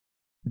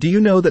Do you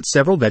know that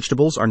several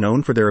vegetables are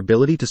known for their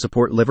ability to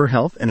support liver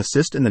health and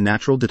assist in the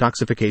natural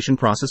detoxification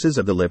processes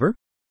of the liver?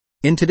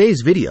 In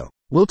today's video,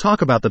 we'll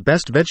talk about the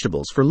best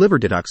vegetables for liver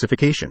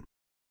detoxification.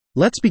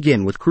 Let's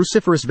begin with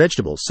cruciferous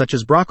vegetables such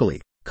as broccoli,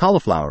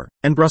 cauliflower,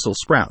 and Brussels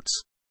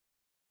sprouts.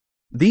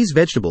 These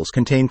vegetables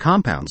contain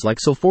compounds like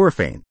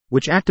sulforaphane,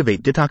 which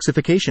activate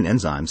detoxification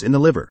enzymes in the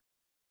liver.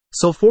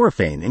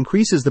 Sulforaphane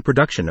increases the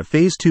production of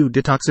phase 2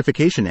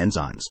 detoxification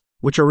enzymes,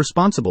 which are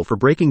responsible for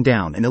breaking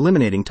down and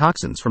eliminating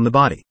toxins from the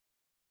body.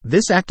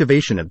 This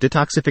activation of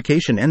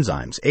detoxification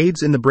enzymes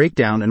aids in the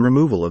breakdown and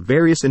removal of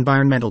various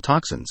environmental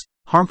toxins,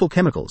 harmful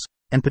chemicals,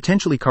 and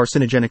potentially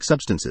carcinogenic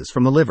substances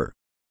from the liver.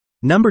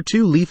 Number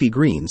 2. Leafy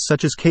greens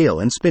such as kale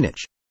and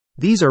spinach.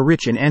 These are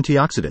rich in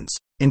antioxidants,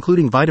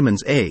 including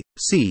vitamins A,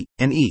 C,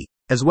 and E,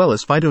 as well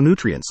as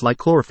phytonutrients like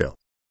chlorophyll.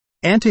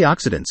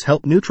 Antioxidants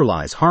help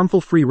neutralize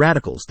harmful free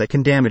radicals that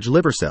can damage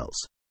liver cells.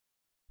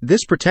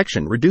 This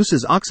protection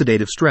reduces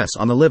oxidative stress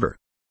on the liver.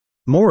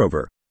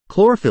 Moreover,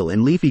 chlorophyll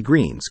in leafy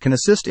greens can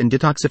assist in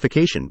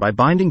detoxification by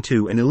binding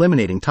to and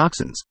eliminating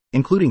toxins,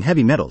 including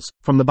heavy metals,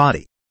 from the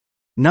body.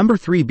 Number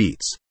 3.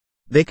 Beets.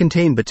 They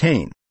contain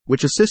betaine,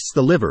 which assists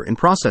the liver in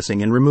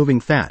processing and removing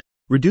fat,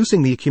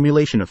 reducing the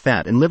accumulation of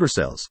fat in liver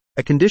cells,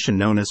 a condition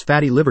known as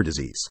fatty liver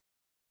disease.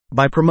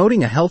 By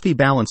promoting a healthy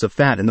balance of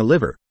fat in the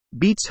liver,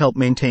 beets help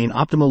maintain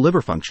optimal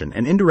liver function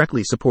and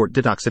indirectly support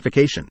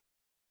detoxification.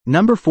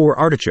 Number 4.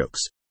 Artichokes.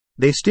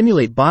 They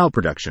stimulate bile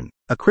production,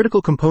 a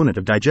critical component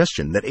of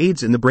digestion that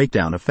aids in the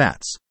breakdown of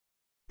fats.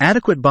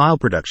 Adequate bile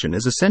production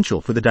is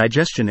essential for the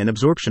digestion and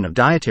absorption of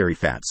dietary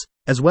fats,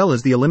 as well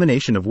as the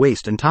elimination of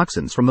waste and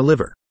toxins from the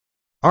liver.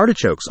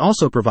 Artichokes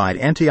also provide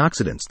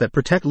antioxidants that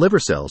protect liver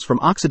cells from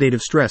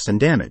oxidative stress and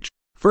damage,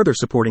 further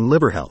supporting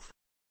liver health.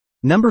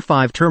 Number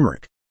 5.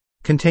 Turmeric.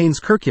 Contains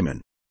curcumin,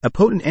 a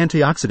potent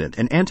antioxidant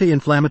and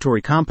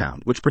anti-inflammatory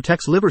compound which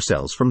protects liver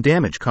cells from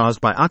damage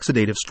caused by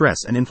oxidative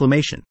stress and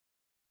inflammation.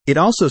 It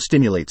also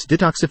stimulates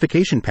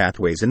detoxification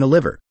pathways in the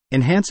liver,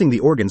 enhancing the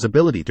organ's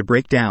ability to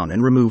break down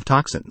and remove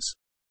toxins.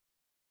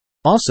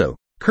 Also,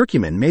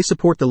 curcumin may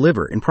support the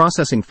liver in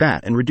processing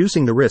fat and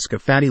reducing the risk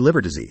of fatty liver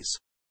disease.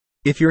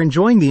 If you're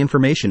enjoying the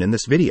information in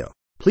this video,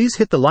 please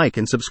hit the like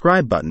and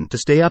subscribe button to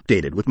stay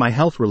updated with my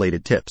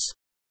health-related tips.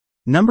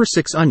 Number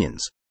 6.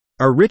 Onions.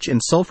 Are rich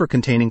in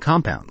sulfur-containing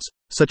compounds,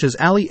 such as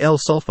allyl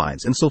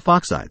sulfides and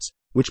sulfoxides,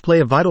 which play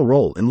a vital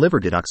role in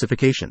liver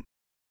detoxification.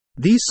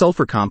 These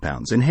sulfur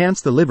compounds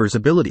enhance the liver's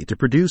ability to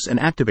produce and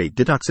activate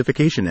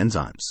detoxification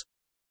enzymes.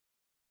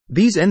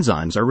 These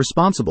enzymes are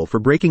responsible for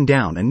breaking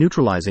down and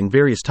neutralizing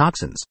various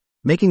toxins,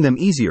 making them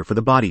easier for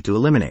the body to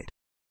eliminate.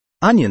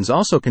 Onions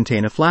also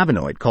contain a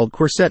flavonoid called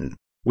quercetin,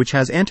 which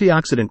has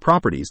antioxidant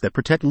properties that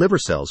protect liver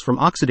cells from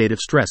oxidative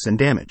stress and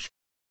damage.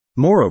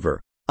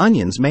 Moreover,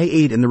 onions may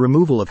aid in the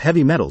removal of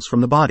heavy metals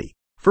from the body,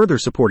 further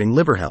supporting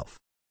liver health.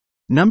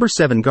 Number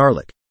 7.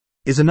 Garlic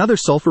is another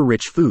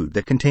sulfur-rich food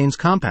that contains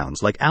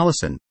compounds like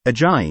allicin,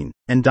 ajoine,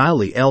 and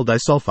dilyl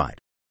disulfide.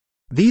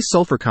 These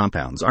sulfur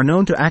compounds are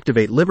known to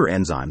activate liver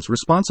enzymes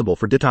responsible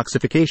for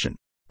detoxification,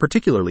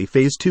 particularly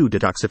phase 2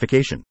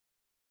 detoxification.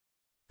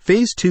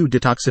 Phase 2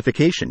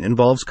 detoxification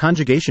involves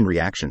conjugation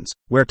reactions,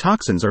 where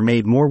toxins are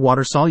made more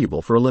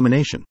water-soluble for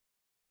elimination.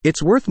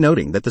 It's worth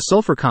noting that the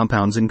sulfur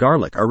compounds in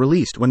garlic are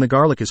released when the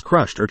garlic is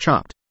crushed or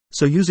chopped,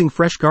 so using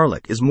fresh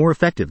garlic is more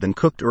effective than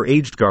cooked or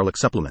aged garlic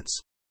supplements.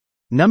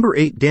 Number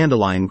 8.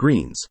 Dandelion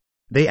greens.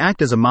 They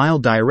act as a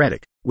mild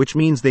diuretic, which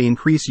means they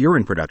increase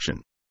urine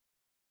production.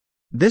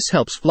 This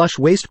helps flush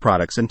waste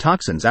products and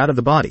toxins out of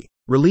the body,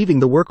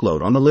 relieving the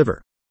workload on the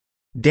liver.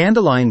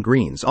 Dandelion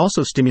greens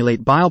also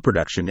stimulate bile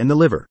production in the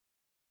liver.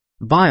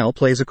 Bile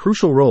plays a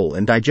crucial role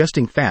in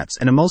digesting fats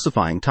and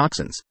emulsifying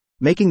toxins,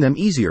 making them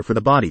easier for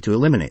the body to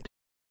eliminate.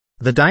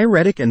 The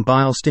diuretic and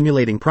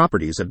bile-stimulating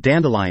properties of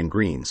dandelion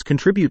greens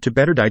contribute to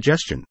better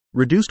digestion,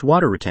 reduced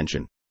water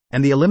retention,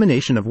 and the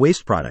elimination of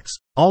waste products,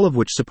 all of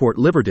which support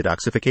liver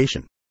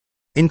detoxification.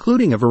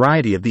 Including a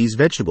variety of these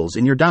vegetables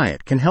in your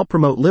diet can help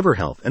promote liver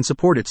health and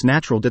support its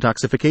natural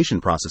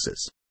detoxification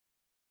processes.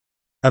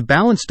 A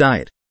balanced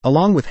diet,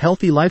 along with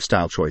healthy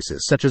lifestyle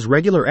choices such as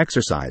regular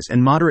exercise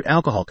and moderate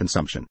alcohol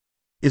consumption,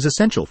 is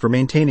essential for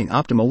maintaining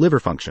optimal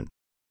liver function.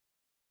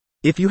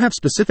 If you have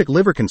specific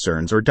liver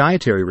concerns or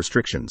dietary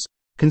restrictions,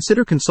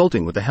 consider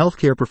consulting with a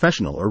healthcare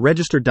professional or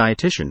registered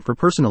dietitian for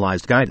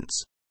personalized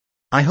guidance.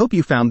 I hope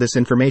you found this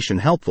information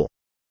helpful.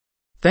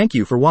 Thank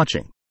you for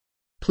watching.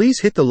 Please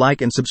hit the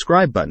like and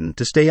subscribe button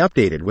to stay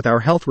updated with our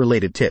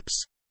health-related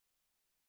tips.